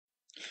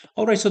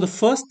All right, so the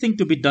first thing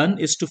to be done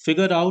is to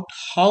figure out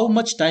how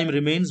much time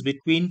remains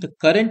between the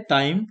current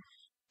time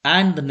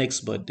and the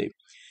next birthday.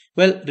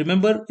 Well,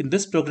 remember in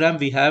this program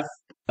we have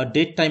a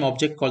date time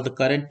object called the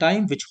current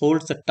time, which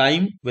holds the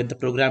time when the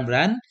program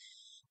ran.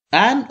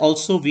 And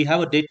also we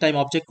have a date time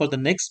object called the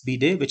next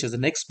b-day, which is the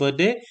next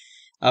birthday,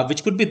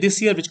 which could be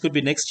this year, which could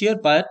be next year,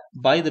 but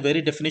by the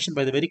very definition,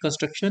 by the very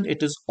construction,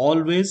 it is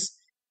always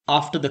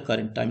after the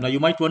current time. Now you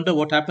might wonder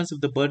what happens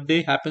if the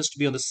birthday happens to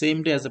be on the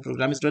same day as the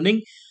program is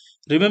running.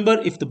 Remember,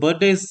 if the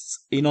birthday is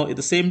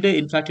the same day,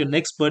 in fact your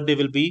next birthday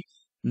will be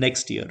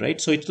next year, right?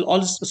 So it's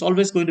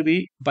always going to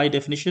be by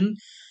definition,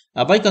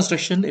 by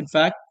construction, in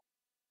fact,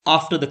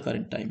 after the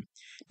current time.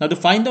 Now to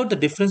find out the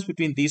difference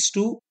between these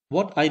two,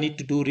 what I need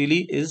to do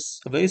really is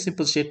a very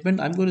simple statement.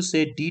 I'm going to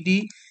say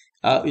dd,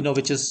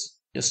 which is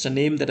just a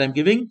name that I'm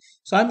giving.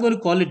 So I'm going to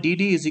call it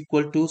dd is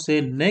equal to,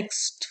 say,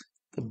 next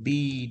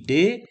b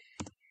day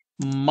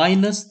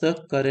minus the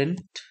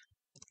current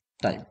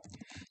time.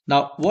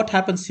 Now what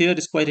happens here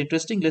is quite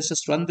interesting. Let's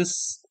just run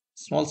this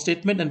small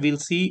statement and we'll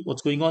see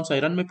what's going on. So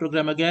I run my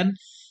program again.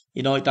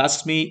 It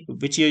asks me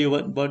which year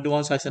your birthday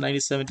was. So I say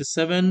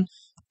 1977,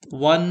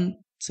 1,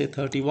 say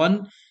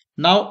 31.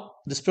 Now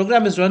this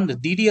program is run, the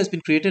dd has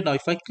been created. Now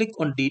if I click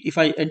on d, if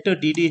I enter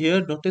dd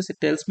here, notice it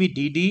tells me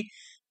dd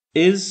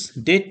is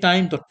date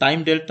time dot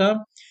time delta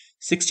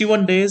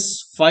 61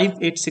 days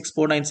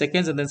 58649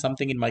 seconds and then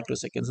something in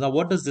microseconds. Now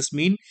what does this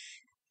mean?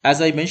 As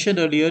I mentioned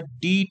earlier,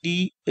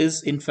 dd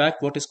is in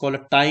fact what is called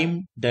a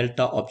time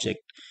delta object.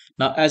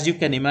 Now as you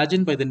can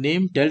imagine by the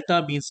name,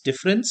 delta means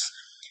difference,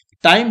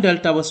 time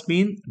delta must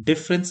mean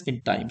difference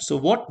in time. So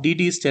what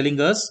dd is telling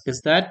us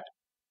is that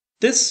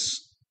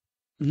this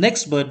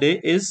next birthday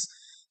is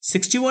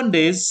 61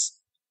 days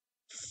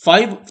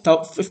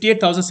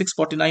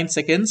 58,649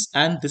 seconds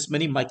and this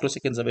many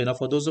microseconds away. Now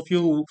for those of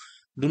you who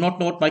do not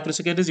know what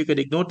microsecond is, you can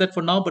ignore that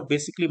for now, but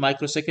basically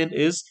microsecond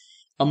is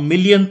a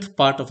millionth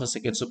part of a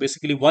second. So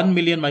basically 1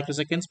 million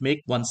microseconds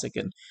make 1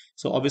 second.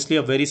 So obviously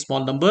a very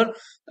small number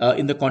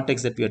in the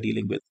context that we are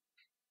dealing with.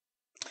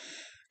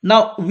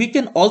 Now we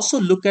can also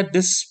look at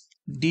this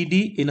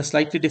dd in a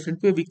slightly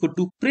different way. We could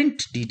do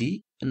print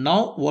dd, and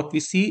now what we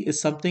see is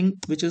something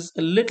which is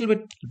a little bit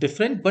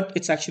different, but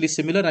it's actually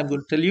similar. I'm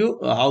going to tell you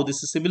how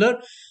this is similar.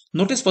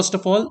 Notice first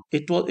of all,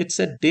 it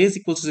said days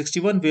equals to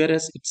 61,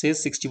 whereas it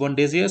says 61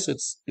 days here, so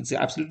it's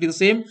absolutely the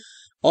same.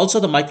 Also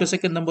the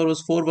microsecond number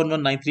was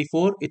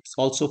 411934. It's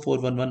also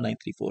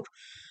 411934.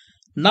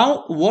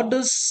 Now what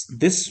does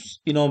this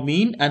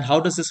mean, and how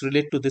does this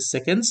relate to this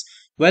seconds?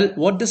 Well,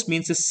 what this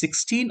means is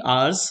 16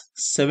 hours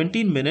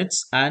 17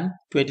 minutes and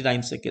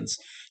 29 seconds.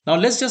 Now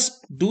let's just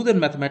do the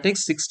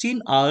mathematics.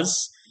 16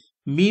 hours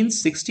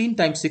means 16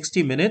 times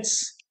 60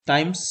 minutes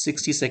times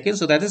 60 seconds,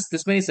 so that is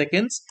this many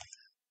seconds,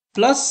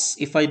 plus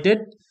if I did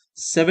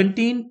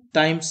 17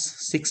 times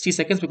 60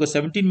 seconds, because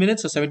 17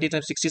 minutes, so 17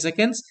 times 60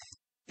 seconds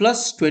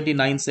plus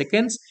 29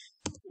 seconds,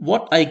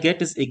 what I get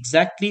is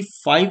exactly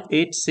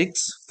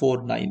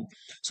 58649.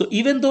 So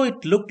even though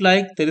it looked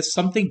like there is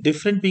something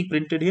different being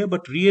printed here,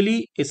 but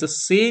really it's the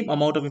same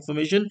amount of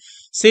information,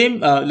 same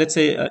let's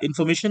say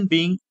information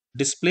being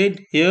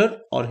displayed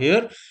here or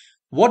here.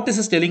 What this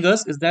is telling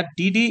us is that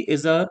dd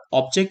is a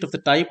object of the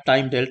type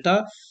time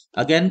delta.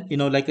 Again,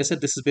 like I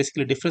said, this is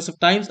basically difference of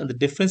times, and the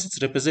difference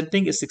it's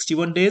representing is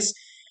 61 days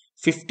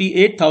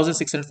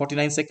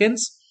 58,649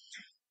 seconds.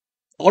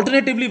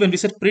 Alternatively, when we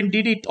said print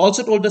dd, it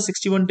also told us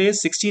 61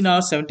 days, 16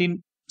 hours,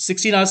 17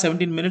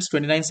 minutes,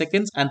 29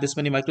 seconds, and this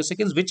many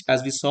microseconds, which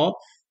as we saw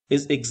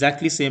is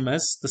exactly same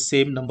as the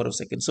same number of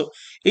seconds. So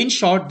in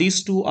short,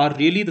 these two are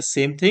really the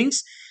same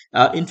things.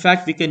 In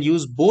fact, we can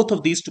use both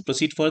of these to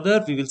proceed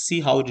further. We will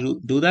see how to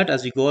do that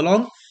as we go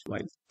along.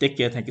 Right. Take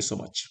care. Thank you so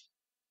much.